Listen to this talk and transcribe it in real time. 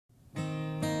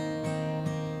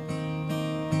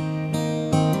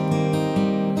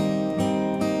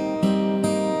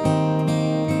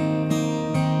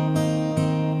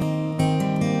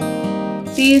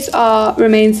These are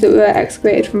remains that were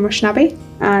excavated from Rushen Abbey,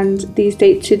 and these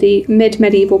date to the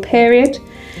mid-medieval period.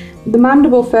 The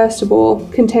mandible, first of all,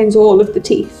 contains all of the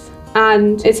teeth,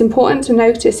 and it's important to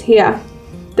notice here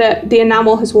that the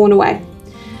enamel has worn away.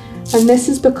 And this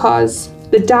is because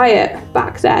the diet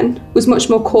back then was much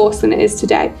more coarse than it is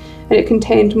today, and it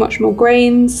contained much more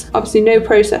grains, obviously no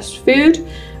processed food,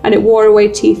 and it wore away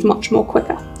teeth much more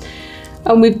quicker.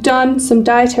 And we've done some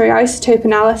dietary isotope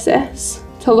analysis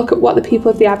to look at what the people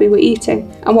of the Abbey were eating.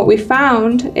 And what we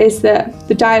found is that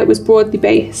the diet was broadly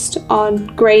based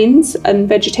on grains and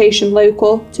vegetation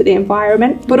local to the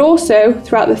environment, but also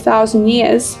throughout the 1,000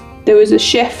 years, there was a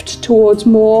shift towards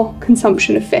more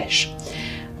consumption of fish.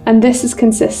 And this is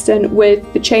consistent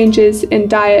with the changes in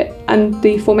diet and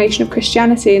the formation of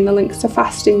Christianity and the links to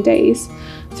fasting days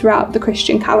throughout the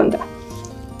Christian calendar.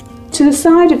 To the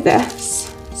side of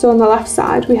this, so on the left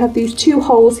side, we have these two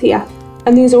holes here,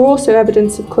 and these are also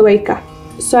evidence of cloaca.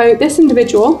 So this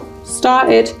individual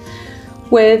started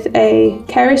with a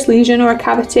carious lesion or a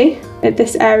cavity at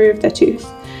this area of their tooth.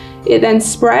 It then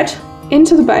spread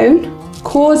into the bone,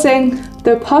 causing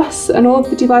the pus and all of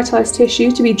the devitalized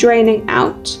tissue to be draining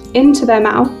out into their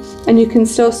mouth, and you can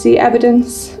still see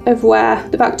evidence of where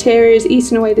the bacteria has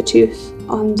eaten away the tooth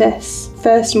on this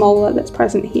first molar that's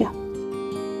present here.